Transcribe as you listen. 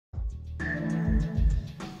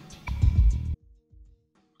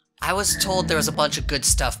I was told there was a bunch of good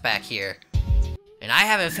stuff back here, and I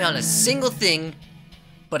haven't found a single thing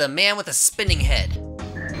but a man with a spinning head.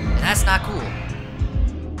 And that's not cool.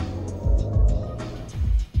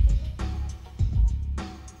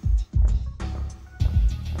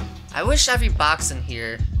 I wish every box in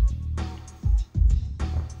here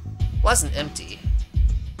wasn't empty.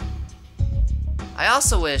 I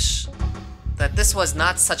also wish that this was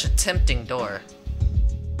not such a tempting door.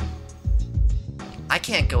 I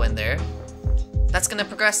can't go in there. That's gonna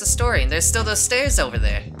progress the story, and there's still those stairs over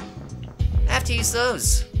there. I have to use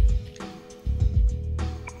those.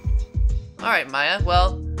 Alright, Maya,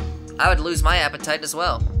 well, I would lose my appetite as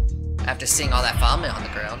well, after seeing all that vomit on the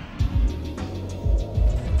ground.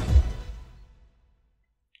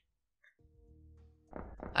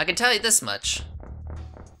 I can tell you this much.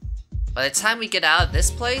 By the time we get out of this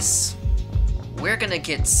place, we're gonna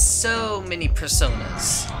get so many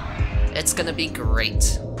personas. It's gonna be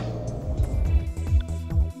great.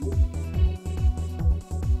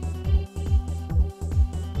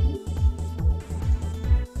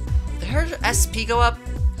 Did her SP go up?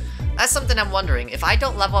 That's something I'm wondering. If I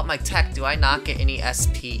don't level up my tech, do I not get any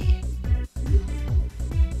SP?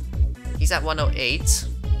 He's at 108.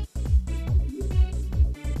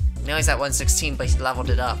 Now he's at 116, but he leveled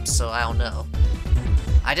it up, so I don't know.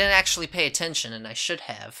 I didn't actually pay attention, and I should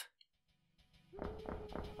have.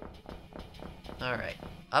 Alright,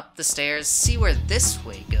 up the stairs, see where this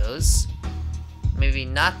way goes. Maybe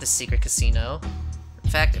not the secret casino. In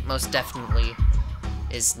fact, it most definitely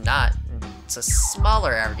is not. It's a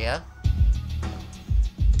smaller area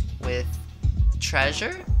with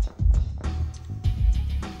treasure?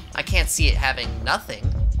 I can't see it having nothing.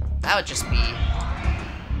 That would just be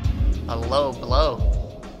a low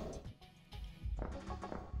blow.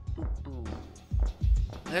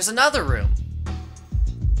 There's another room.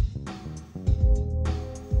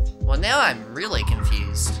 Well, now I'm really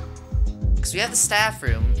confused. Because we have the staff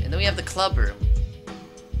room, and then we have the club room.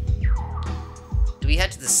 Do we head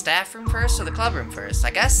to the staff room first, or the club room first?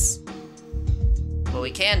 I guess what we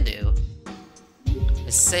can do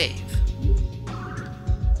is save.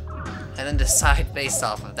 And then decide based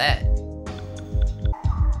off of that.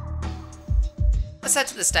 Let's head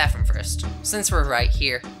to the staff room first. Since we're right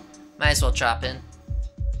here, might as well drop in.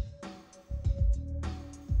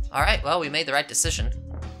 Alright, well, we made the right decision.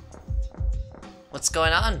 What's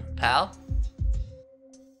going on, pal?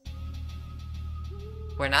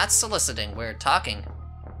 We're not soliciting, we're talking.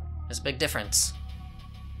 There's a big difference.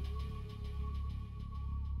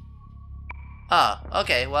 Oh,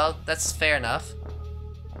 okay, well, that's fair enough.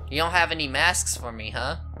 You don't have any masks for me,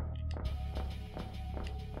 huh?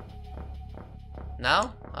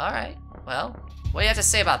 No? Alright, well, what do you have to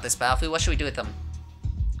say about this, Battlefield? What should we do with them?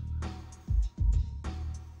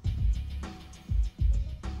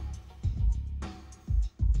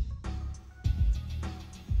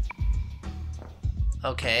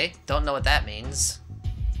 Okay, don't know what that means.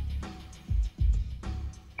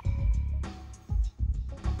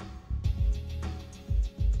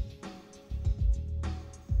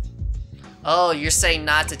 Oh, you're saying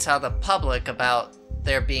not to tell the public about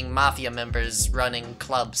there being mafia members running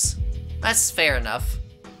clubs. That's fair enough.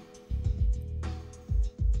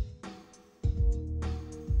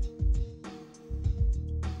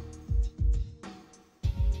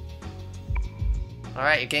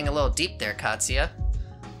 Alright, you're getting a little deep there, Katsuya.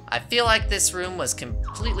 I feel like this room was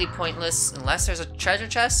completely pointless unless there's a treasure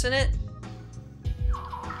chest in it?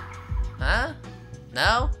 Huh?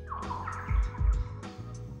 No?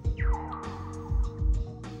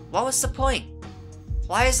 What was the point?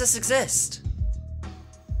 Why does this exist?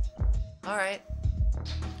 Alright.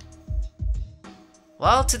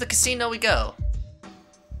 Well, to the casino we go.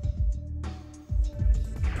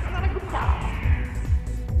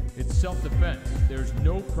 It's self-defense. There's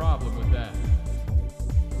no problem with that.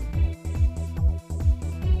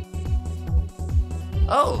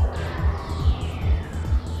 Oh!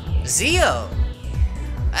 Zio!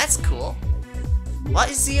 That's cool. What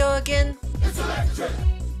is Zio again? It's electric!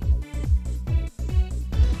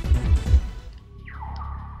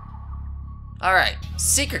 Alright,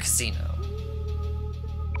 secret casino.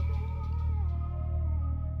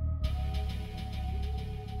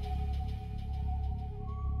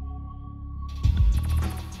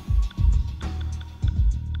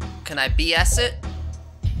 Can I BS it?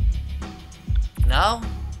 No?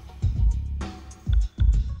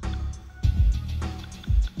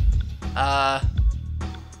 Are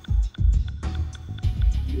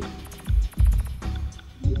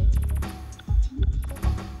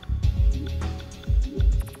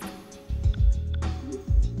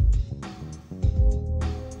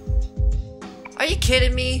you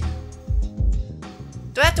kidding me?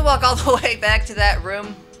 Do I have to walk all the way back to that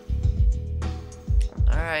room?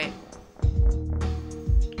 Alright.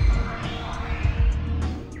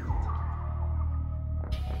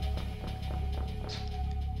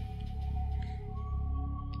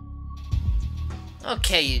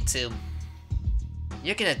 Okay, you two.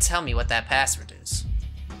 You're gonna tell me what that password is.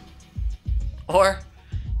 Or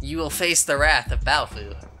you will face the wrath of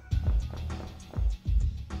Baofu.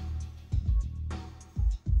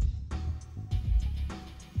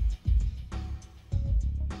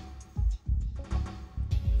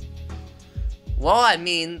 Well, I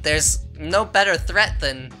mean, there's no better threat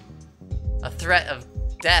than a threat of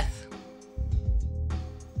death.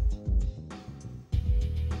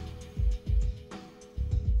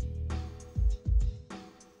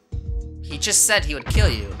 He just said he would kill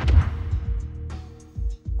you.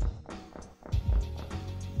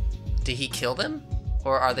 Did he kill them?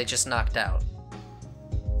 Or are they just knocked out?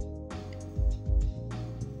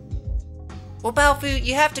 Well, Baofu,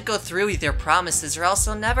 you have to go through with your promises or else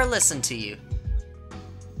he'll never listen to you.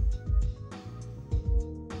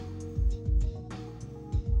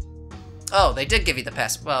 Oh, they did give you the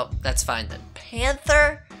pass. Well, that's fine then.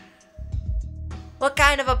 Panther? What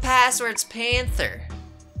kind of a password's Panther?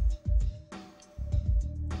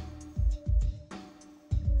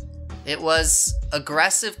 It was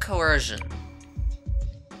aggressive coercion.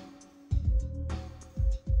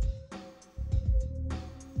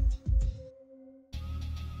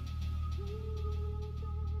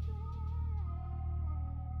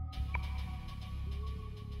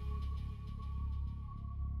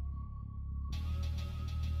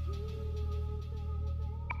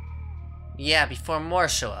 Yeah, before more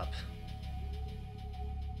show up.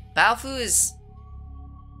 Baofu is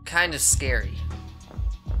kind of scary.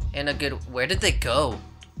 In a good... Where did they go?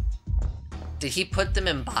 Did he put them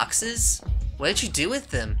in boxes? What did you do with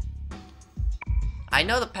them? I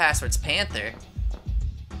know the password's Panther.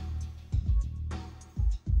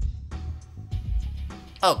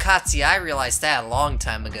 Oh, Katsuya, I realized that a long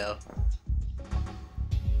time ago.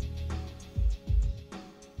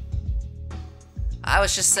 I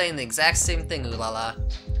was just saying the exact same thing, Ulala.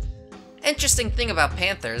 Interesting thing about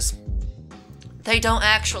Panthers, they don't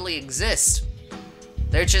actually exist.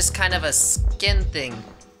 They're just kind of a skin thing,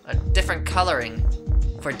 a different coloring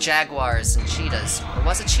for jaguars and cheetahs. Or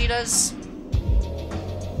was it cheetahs?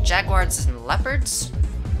 Jaguars and leopards?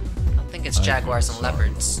 I think it's jaguars and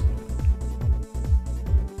leopards.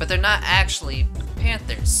 But they're not actually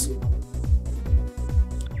panthers.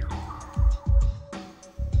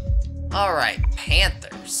 Alright,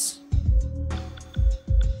 panthers.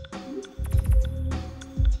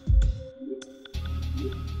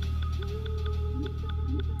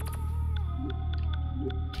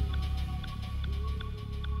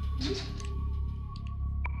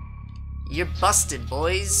 You're busted,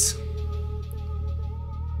 boys.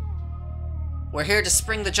 We're here to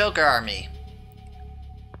spring the Joker army.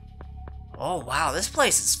 Oh wow, this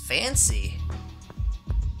place is fancy.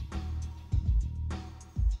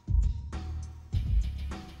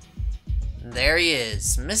 There he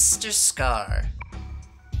is, Mr. Scar.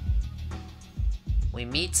 We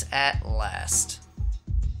meet at last.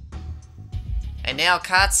 And now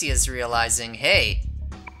Katsuya's realizing, hey,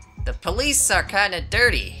 the police are kinda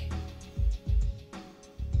dirty.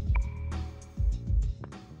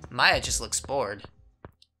 Maya just looks bored.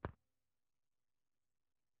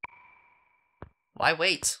 Why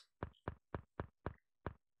wait?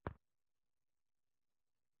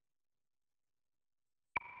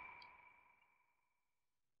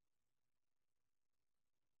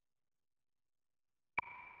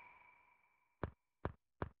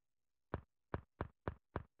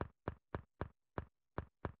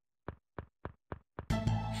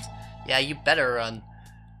 Yeah, you better run.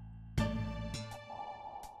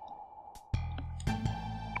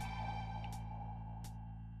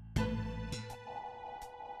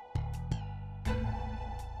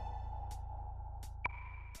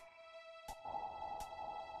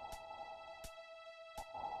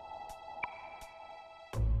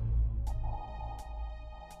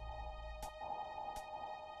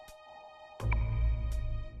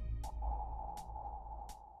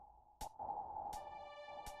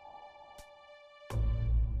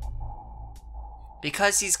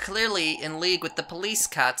 Because he's clearly in league with the police,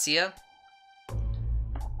 Katsuya.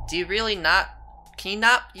 Do you really not... Can you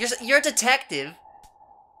not... You're a detective.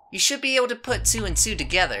 You should be able to put two and two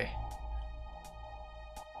together.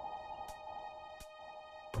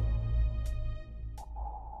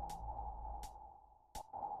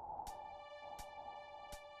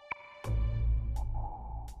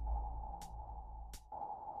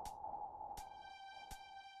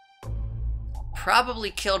 probably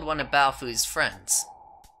killed one of Baofu's friends.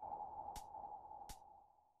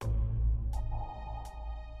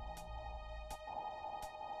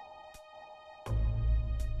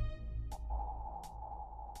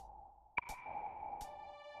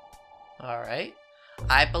 Alright.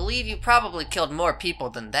 I believe you probably killed more people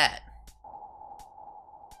than that.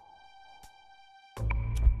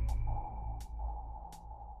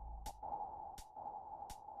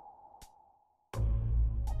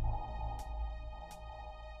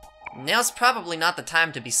 Now's probably not the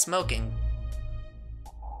time to be smoking.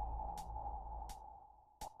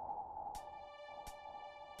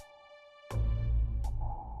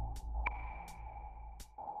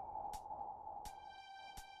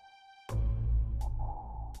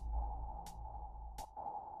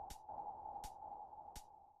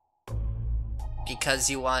 Because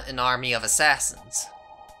you want an army of assassins.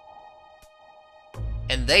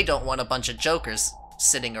 And they don't want a bunch of jokers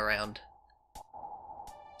sitting around.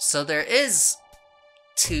 So there is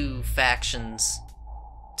two factions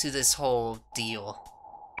to this whole deal.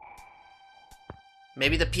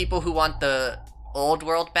 Maybe the people who want the old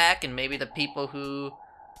world back, and maybe the people who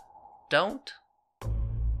don't?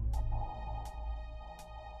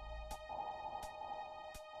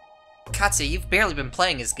 Katsuya, you've barely been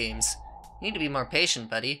playing his games. You need to be more patient,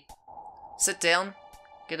 buddy. Sit down,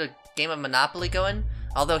 get a game of Monopoly going.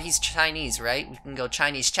 Although he's Chinese, right? We can go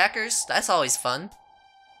Chinese checkers. That's always fun.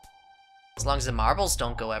 As long as the marbles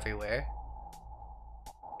don't go everywhere.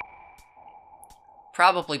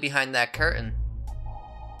 Probably behind that curtain.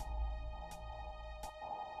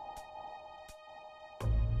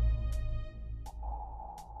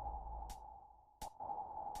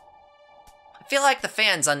 I feel like the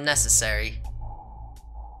fan's unnecessary.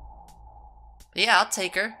 But yeah, I'll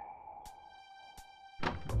take her.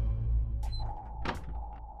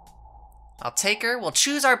 I'll take her. We'll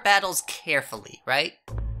choose our battles carefully, right?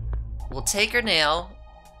 We'll take her now,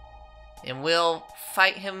 and we'll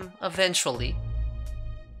fight him eventually.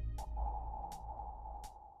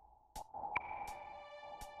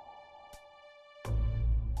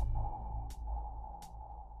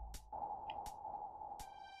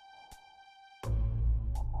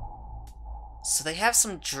 So they have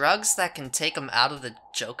some drugs that can take him out of the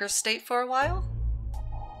Joker state for a while?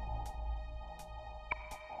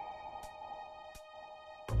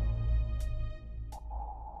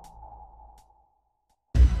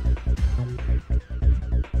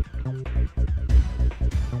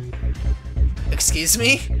 Excuse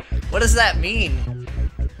me? What does that mean?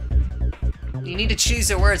 You need to choose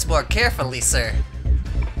your words more carefully, sir.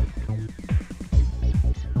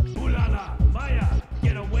 Ooh la la, Maya,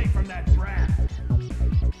 get away from that brat.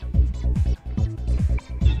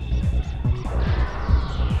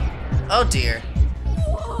 Oh dear.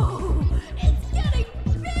 Whoa, it's getting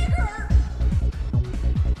bigger.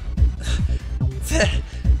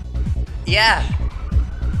 Yeah.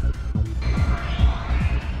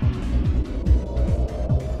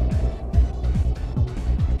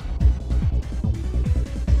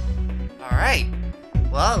 Alright.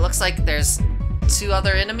 Well, it looks like there's two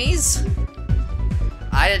other enemies.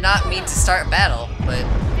 I did not mean to start a battle, but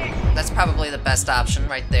that's probably the best option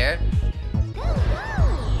right there. Go, go.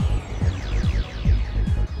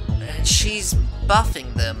 And she's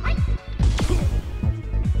buffing them.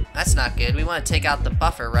 That's not good. We want to take out the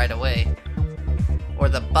buffer right away. Or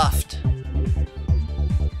the buffed.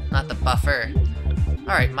 Not the buffer.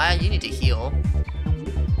 Alright, Maya, you need to heal.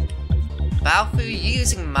 Baofu,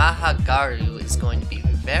 using Mahagaru is going to be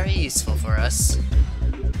very useful for us.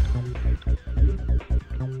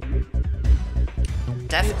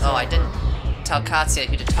 Oh, I didn't tell Katsuya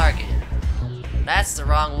who to target. That's the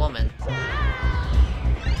wrong woman.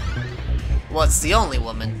 Well, it's the only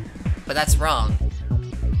woman, but that's wrong.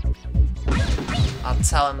 I'll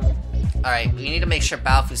tell him... Alright, we need to make sure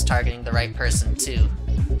Baofu's targeting the right person, too.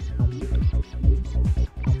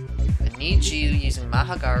 I need you using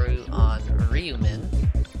Mahagaru on Ryumin.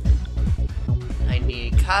 I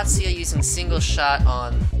need Katsuya using single shot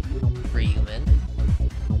on Ryumin.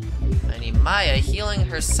 I need Maya healing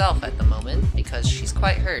herself at the moment, because she's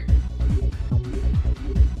quite hurt.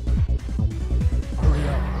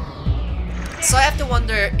 So I have to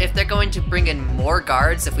wonder if they're going to bring in more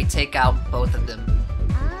guards if we take out both of them.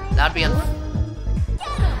 That'd be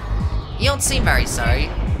You don't seem very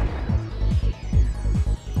sorry.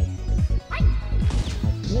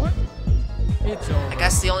 What? It's over. I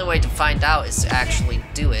guess the only way to find out is to actually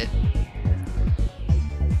do it.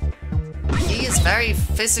 He is very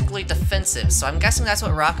physically defensive, so I'm guessing that's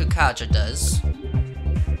what Rakukaja does.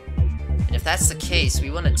 And if that's the case,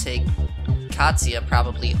 we want to take Katsuya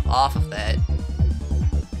probably off of that.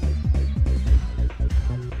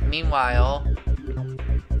 meanwhile...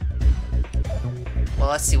 Well,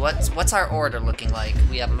 let's see, what's our order looking like?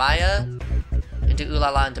 We have Maya, into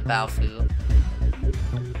Ulala, into Baofu.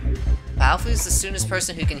 Baofu's the soonest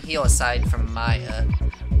person who can heal aside from Maya.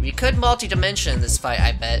 We could multi-dimension this fight,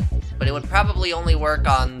 I bet, but it would probably only work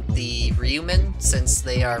on the Ryumen, since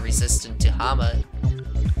they are resistant to Hama.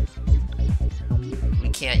 We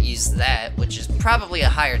can't use that, which is probably a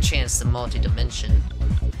higher chance than multi-dimension.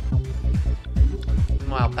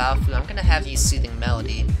 Meanwhile, Baofu, I'm gonna have you Soothing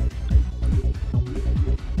Melody.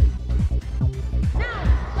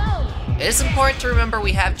 It is important to remember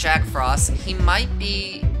we have Jack Frost. He might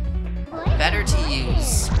be better to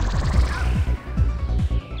use.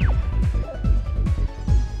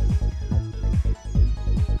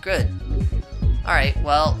 Good. Alright,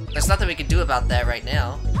 well, there's nothing we can do about that right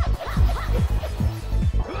now.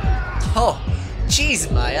 Oh,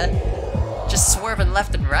 jeez, Maya. Just swerving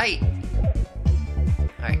left and right.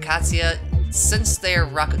 Alright, Katsuya, since they're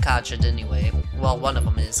Rakukaja'd anyway, well, one of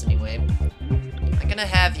them is anyway, I'm gonna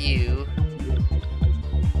have you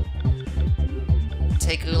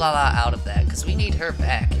take Ulala out of that, because we need her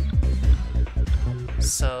back.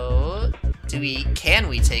 So, can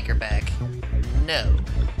we take her back? No.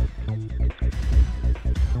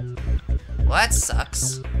 Well, that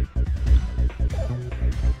sucks.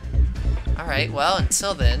 Alright, well,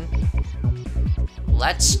 until then,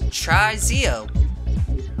 let's try Zio.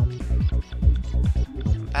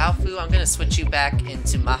 Baofu, I'm gonna switch you back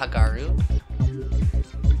into Mahagaru.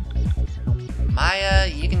 Maya,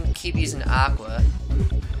 you can keep using Aqua.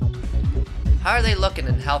 How are they looking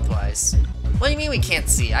in health-wise? What do you mean we can't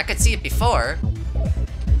see? I could see it before.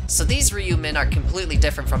 So these Ryumen are completely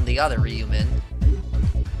different from the other Ryumen.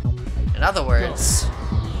 In other words,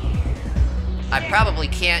 I probably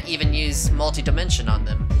can't even use multi-dimension on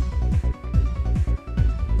them.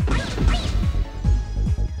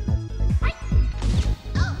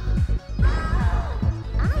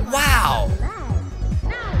 Wow!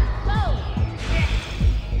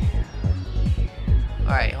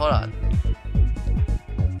 Alright, hold on.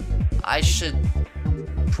 I should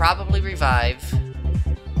probably revive.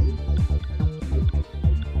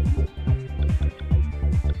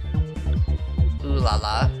 Ooh la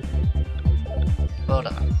la. Hold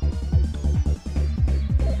on.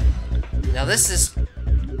 Now this is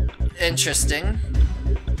interesting.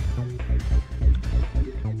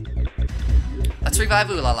 Let's revive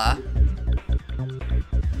Ulala.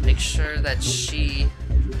 Make sure that she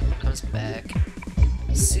comes back.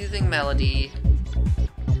 Soothing Melody.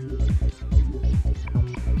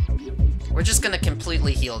 We're just gonna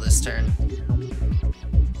completely heal this turn.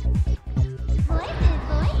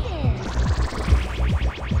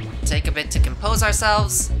 Take a bit to compose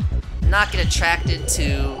ourselves. Not get attracted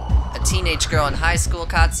to a teenage girl in high school,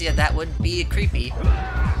 Katsuya. That would be creepy.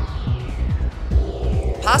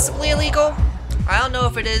 Possibly illegal? I don't know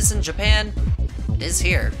if it is in Japan. It is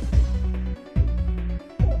here.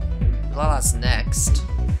 Lala's next.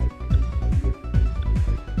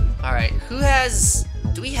 Alright, who has...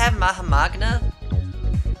 Do we have Mahamagna?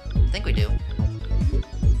 I think we do.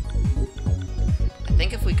 I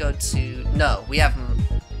think if we go to... No, we have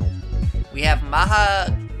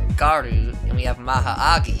Mahagaru and we have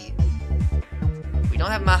Mahaagi. We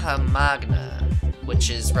don't have Mahamagna, which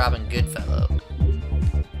is Robin Goodfellow.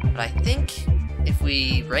 But I think if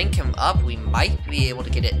we rank him up, we might be able to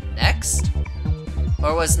get it next.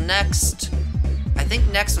 Or was next... I think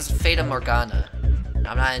next was Fata Morgana.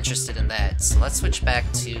 I'm not interested in that, so let's switch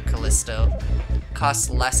back to Callisto. Costs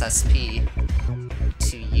less SP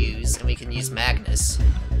to use, and we can use Magnus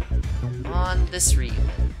on this Ryumen.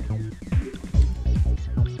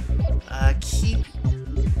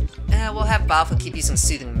 We'll have Baofu keep using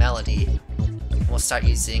Soothing Melody. We'll start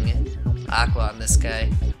using Aqua on this guy.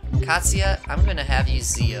 Katsuya, I'm gonna have you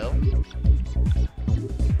Zio.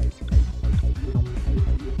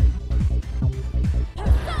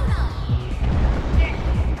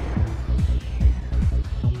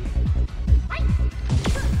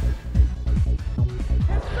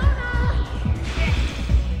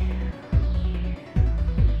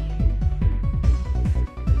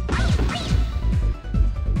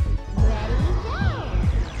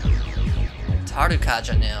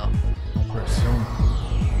 Tannukii now.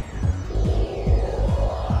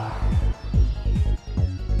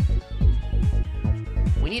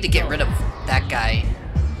 We need to get rid of that guy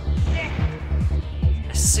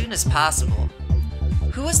as soon as possible.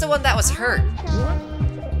 Who was the one that was hurt?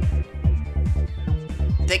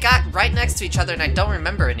 They got right next to each other and I don't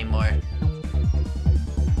remember anymore.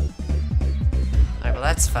 Alright, well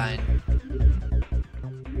that's fine.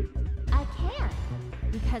 I can't,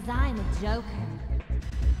 because I'm a joker.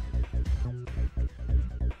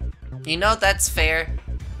 You know, that's fair.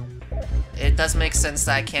 It does make sense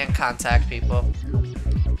that I can't contact people.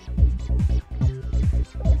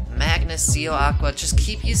 Magnus, Zeo, Aqua, just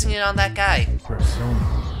keep using it on that guy.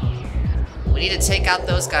 We need to take out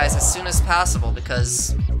those guys as soon as possible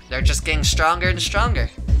because they're just getting stronger and stronger.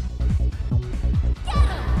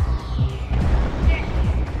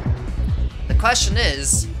 The question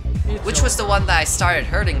is, which was the one that I started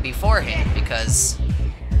hurting beforehand, because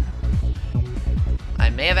I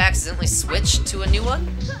may have accidentally switched to a new one?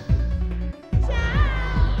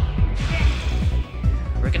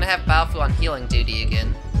 We're gonna have Baofu on healing duty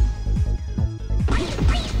again.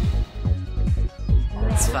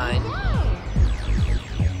 It's fine.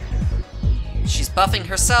 She's buffing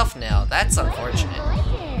herself now, that's unfortunate.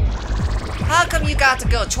 How come you got to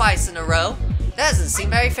go twice in a row? That doesn't seem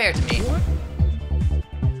very fair to me.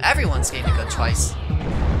 Everyone's going to go twice.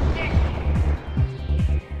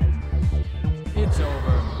 It's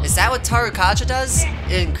over. Is that what Tarukaja does?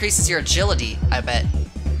 It increases your agility, I bet.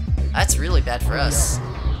 That's really bad for us.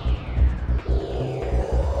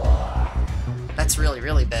 That's really,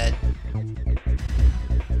 really bad.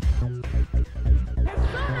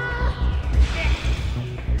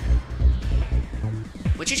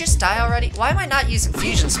 Would you just die already? Why am I not using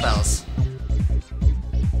fusion spells?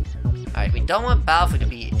 Alright, we don't want Baofu to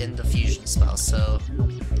be in the fusion spell, so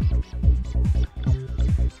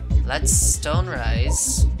let's Stone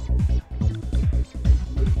Rise.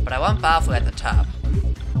 But I want Baofu at the top.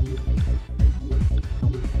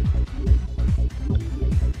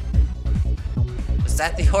 Was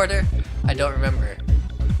that the order? I don't remember.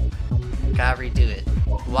 Gotta redo it.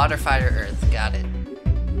 Water, Fire, Earth. Got it.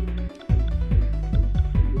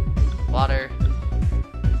 Water,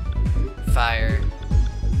 Fire,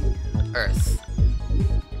 Earth.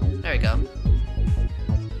 There we go.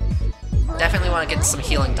 Definitely want to get some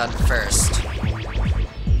healing done first.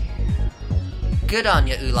 Good on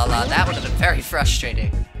ya, Ulala. That would have been very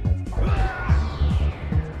frustrating.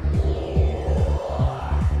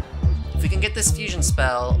 If we can get this fusion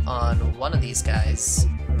spell on one of these guys,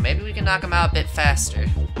 maybe we can knock him out a bit faster.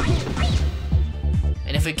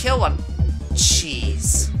 And if we kill one...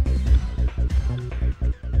 Jeez.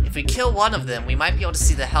 If we kill one of them, we might be able to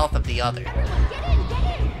see the health of the other.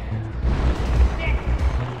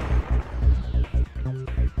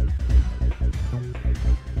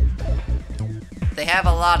 They have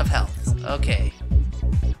a lot of health. Okay.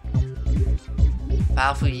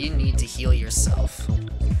 Baofu, you need to heal yourself.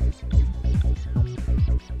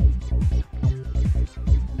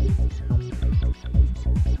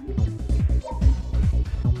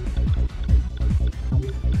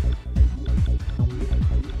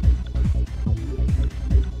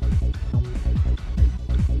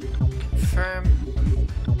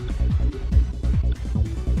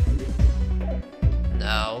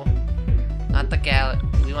 No. Not the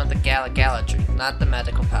we want the Gala drink, not the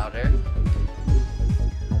medical powder.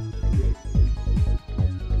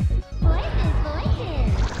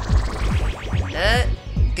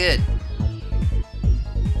 Good.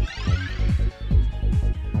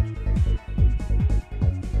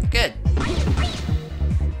 Good.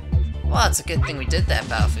 Well, it's a good thing we did that,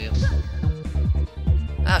 Baofu.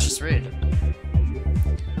 That was just rude.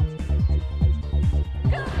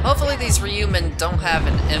 Hopefully these Ryumen don't have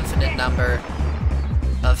an infinite number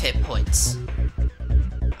of hit points.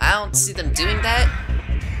 I don't see them doing that,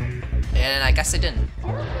 and I guess I didn't.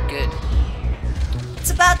 Good. It's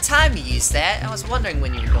about time you used that. I was wondering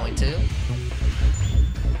when you were going to.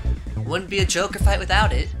 Wouldn't be a Joker fight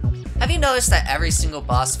without it. Have you noticed that every single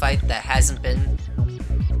boss fight that hasn't been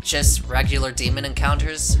just regular demon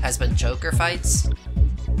encounters has been Joker fights?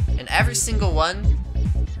 And every single one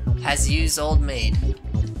has used Old Maid.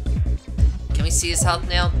 Can we see his health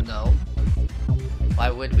now? No. Why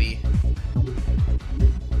would we?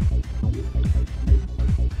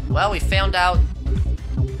 Well, we found out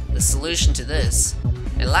the solution to this.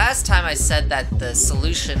 And last time I said that the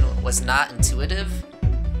solution was not intuitive.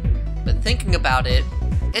 But thinking about it,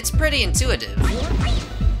 it's pretty intuitive.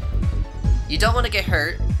 You don't want to get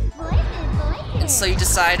hurt. And so you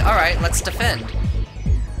decide, alright, let's defend.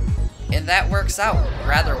 And that works out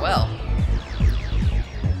rather well.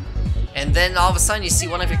 And then all of a sudden you see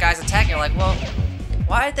one of your guys attack, and you're like, well,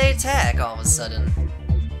 why did they attack all of a sudden?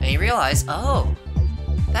 And you realize, oh,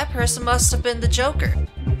 that person must have been the Joker.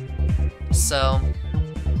 So,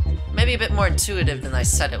 maybe a bit more intuitive than I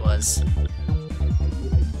said it was.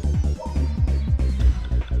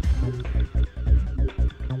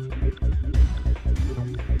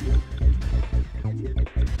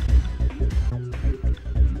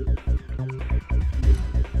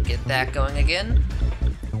 Get that going again.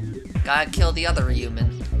 Gotta kill the other Ryumen.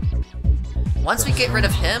 Once we get rid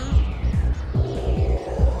of him,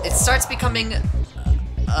 it starts becoming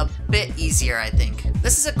a bit easier, I think.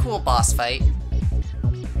 This is a cool boss fight.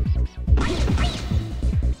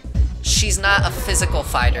 She's not a physical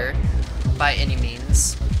fighter by any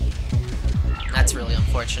means. That's really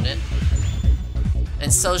unfortunate.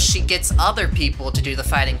 And so she gets other people to do the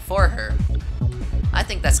fighting for her. I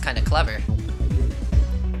think that's kind of clever.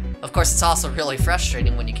 Of course, it's also really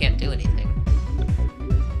frustrating when you can't do anything.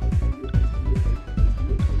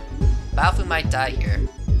 Baofu might die here.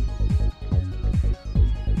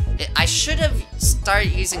 I should have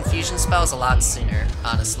started using fusion spells a lot sooner,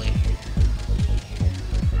 honestly.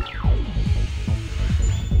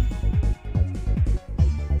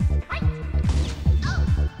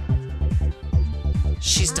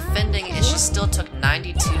 She's defending and she still took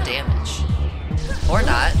 92 damage. Or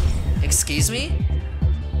not. Excuse me?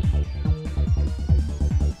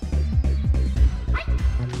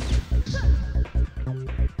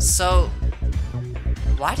 So,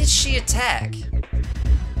 why did she attack?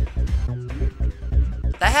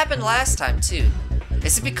 That happened last time too.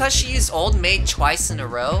 Is it because she used Old Maid twice in a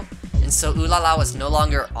row? And so Ulala was no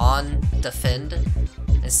longer on defend?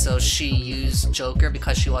 And so she used Joker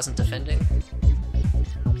because she wasn't defending?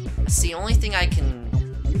 That's the only thing I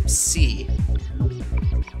can see.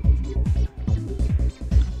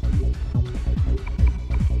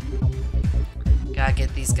 Gotta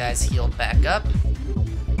get these guys healed back up.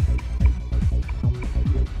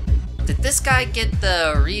 Did this guy get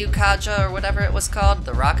the Ryu Kaja or whatever it was called?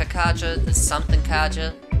 The Raka Kaja? The something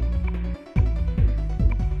Kaja?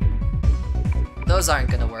 Those aren't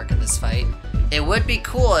gonna work in this fight. It would be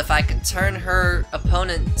cool if I could turn the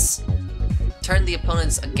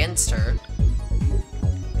opponents against her.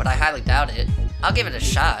 But I highly doubt it. I'll give it a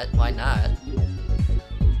shot, why not?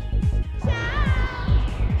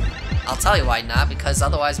 I'll tell you why not, because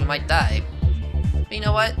otherwise we might die. But you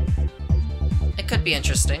know what? It could be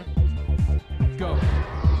interesting. Go.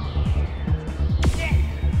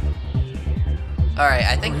 Alright,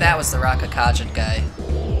 I think that was the Rakakajin guy.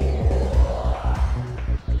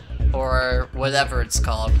 Or whatever it's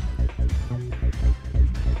called.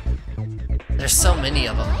 There's so many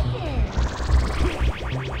of them.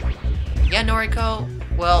 Yeah, Noriko?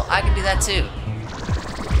 Well, I can do that too.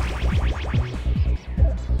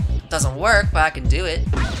 Doesn't work, but I can do it.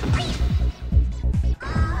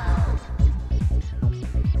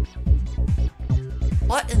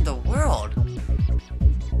 What in the world?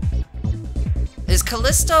 Is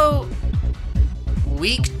Callisto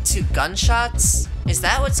weak to gunshots? Is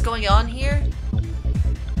that what's going on here?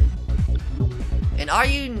 And are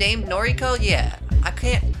you named Noriko? Yeah. I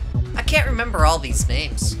can't remember all these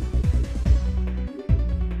names.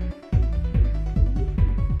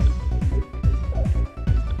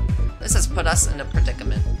 This has put us in a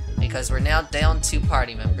predicament, because we're now down 2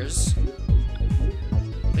 party members.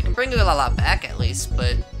 We can bring Ulala back at least,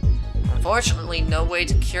 but unfortunately no way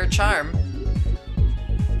to cure Charm.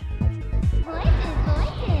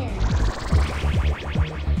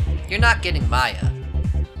 You're not getting Maya.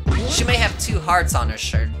 She may have 2 hearts on her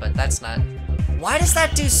shirt, but that's not... Why does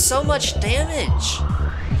that do so much damage?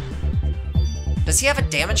 Does he have a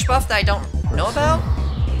damage buff that I don't know about?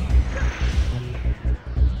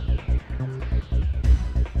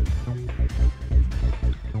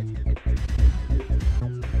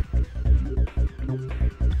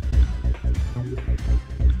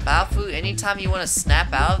 Baofu, anytime you want to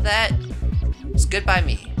snap out of that, it's good by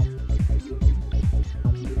me.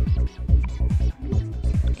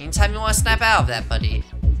 Anytime you want to snap out of that, buddy,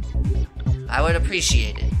 I would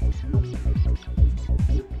appreciate it.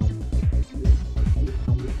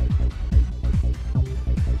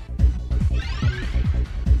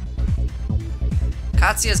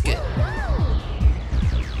 Katsuya's good.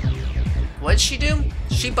 What did she do?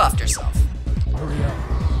 She buffed herself. Hurry up.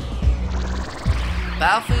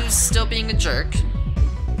 Baofu's still being a jerk.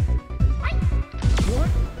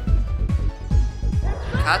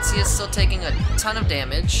 Katsuya's still taking a ton of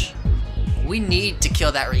damage. We need to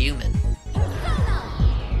kill that Ryumen.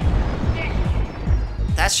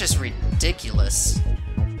 That's just ridiculous.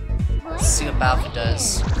 Let's see what Baofu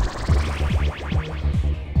does.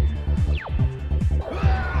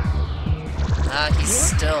 He's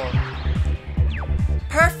still...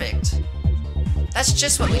 Perfect! That's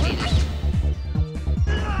just what we needed.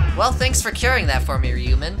 Well, thanks for curing that for me,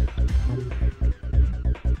 Ryumen.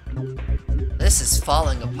 This is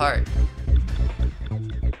falling apart.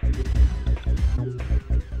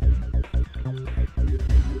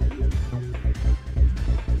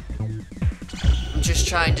 I'm just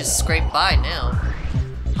trying to scrape by now.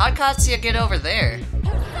 How'd Katsuya get over there?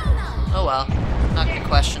 Oh well, I'm not gonna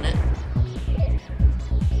question it.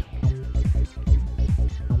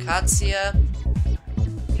 Katsuya,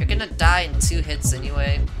 you're gonna die in 2 hits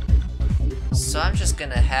anyway, so I'm just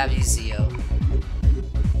gonna have you Zeo.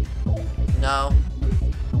 No.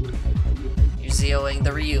 You're Zeoing the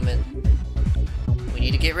Ryuman. We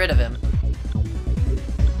need to get rid of him.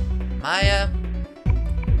 Maya,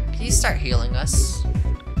 can you start healing us?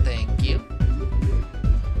 Thank you.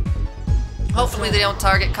 Hopefully they don't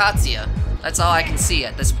target Katsuya. That's all I can see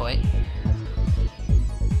at this point.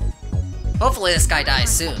 Hopefully this guy dies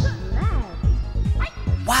soon.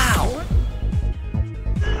 Wow!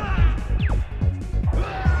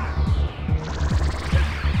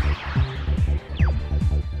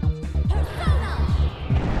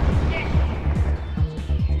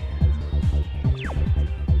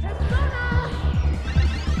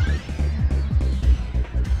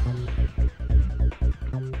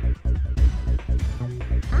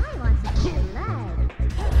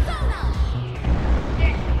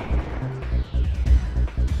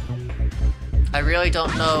 I really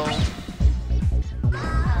don't know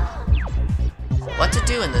what to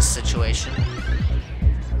do in this situation.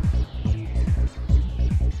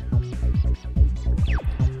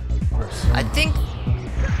 I think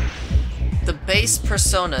the base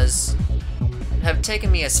personas have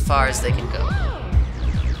taken me as far as they can go.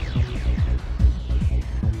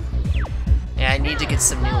 And I need to get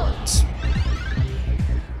some new ones.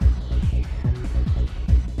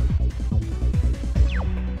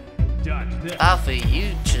 Alpha,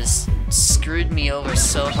 you just screwed me over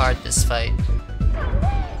so hard this fight.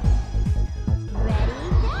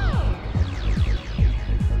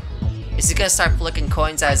 Is he gonna start flicking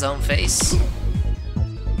coins at his own face?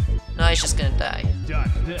 No, he's just gonna die.